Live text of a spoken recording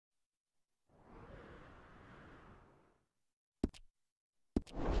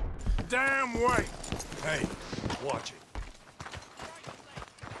damn way! Hey, watch it.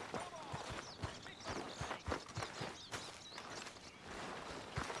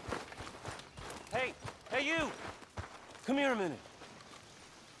 Hey, you! Come here a minute.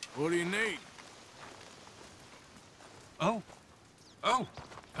 What do you need?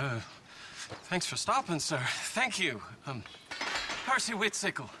 Thanks for stopping, sir. Thank you. Percy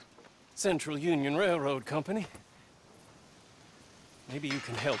Whitsickle, Central Union Railroad Company. Maybe you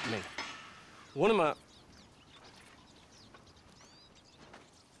can help me. One of my...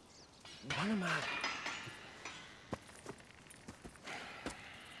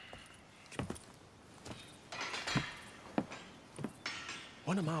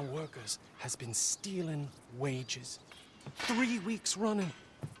 One of my workers has been stealing wages. 3 weeks running.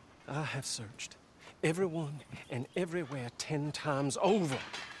 I have searched everyone and everywhere 10 times over.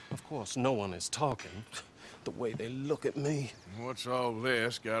 Of course, no one is talking. The way they look at me. What's all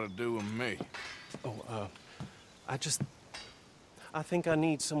this got to do with me? Oh, I think I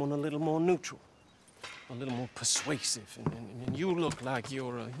need someone a little more neutral. A little more persuasive. And you look like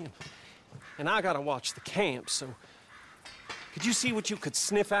you're, And I gotta watch the camp, so... Could you see what you could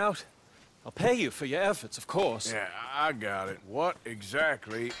sniff out? I'll pay you for your efforts, of course. Yeah, I got it. What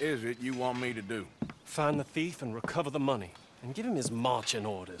exactly is it you want me to do? Find the thief and recover the money. And give him his marching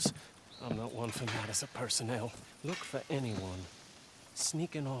orders. I'm not one for matters of personnel. Look for anyone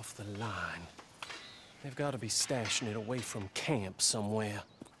sneaking off the line. They've got to be stashing it away from camp somewhere.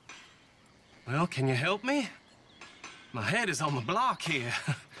 Well, can you help me? My head is on the block here.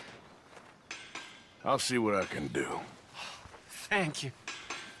 I'll see what I can do. Thank you.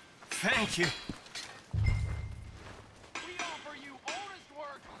 Thank you. We offer you honest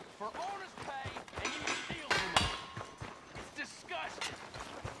work for honest pay, and you steal from us. It's disgusting.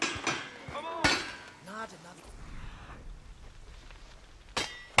 Come on. Not another.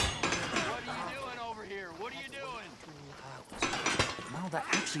 What are you doing over here? What are you doing? Now that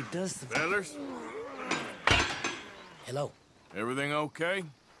actually does the... Fellas, Hello. everything okay?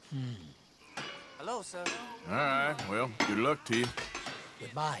 Hello, sir. All right, well, good luck to you.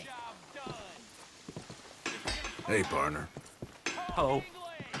 Goodbye. Hey, partner. Oh,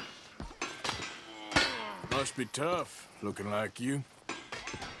 Must be tough, looking like you.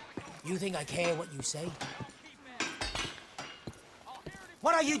 You think I care what you say?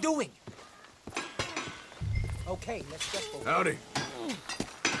 What are you doing? Okay, let's just go. Howdy.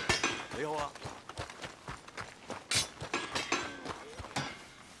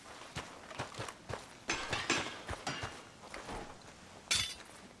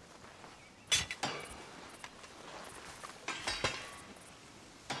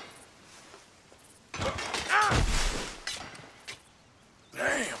 Damn,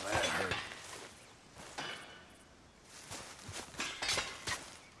 that hurt.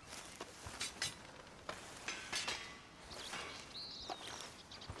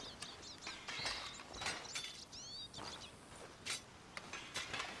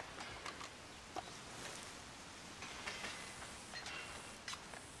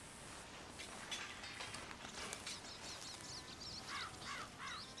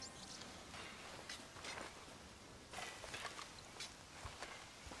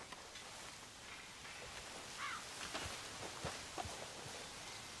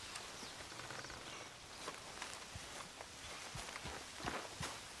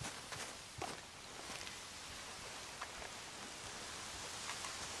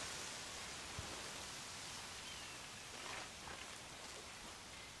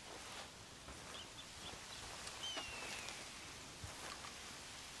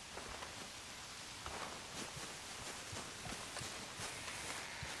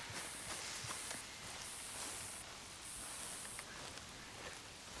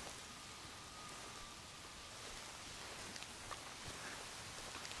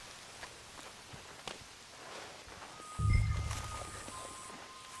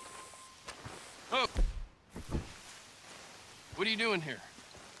 Oh. What are you doing here?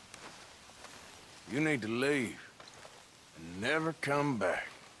 You need to leave and never come back.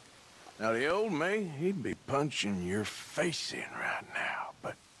 Now, the old me, he'd be punching your face in right now,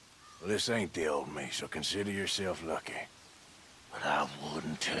 but well, this ain't the old me, so consider yourself lucky. But I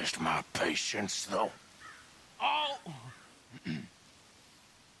wouldn't test my patience, though. Oh!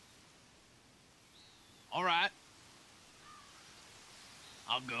 All right.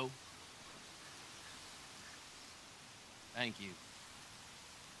 I'll go. Thank you.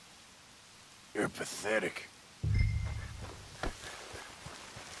 You're pathetic.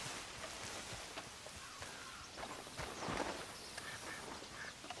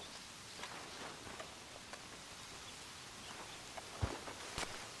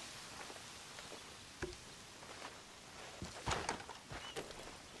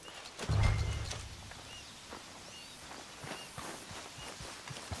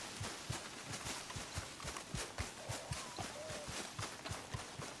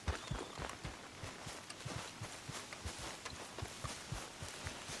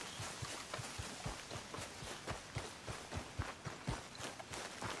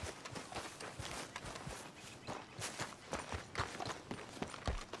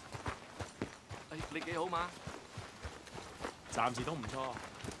 幾好嘛？暫時都唔錯。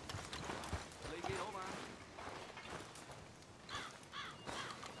你幾好嘛？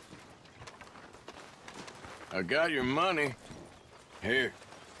 I got your money. Here.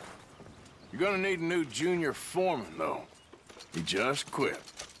 You're gonna need a new junior foreman, though. He just quit.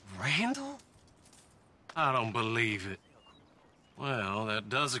 Randall? I don't believe it. Well, that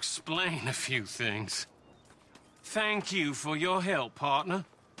does explain a few things. Thank you for your help, partner.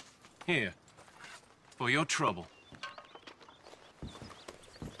 Here, for your trouble.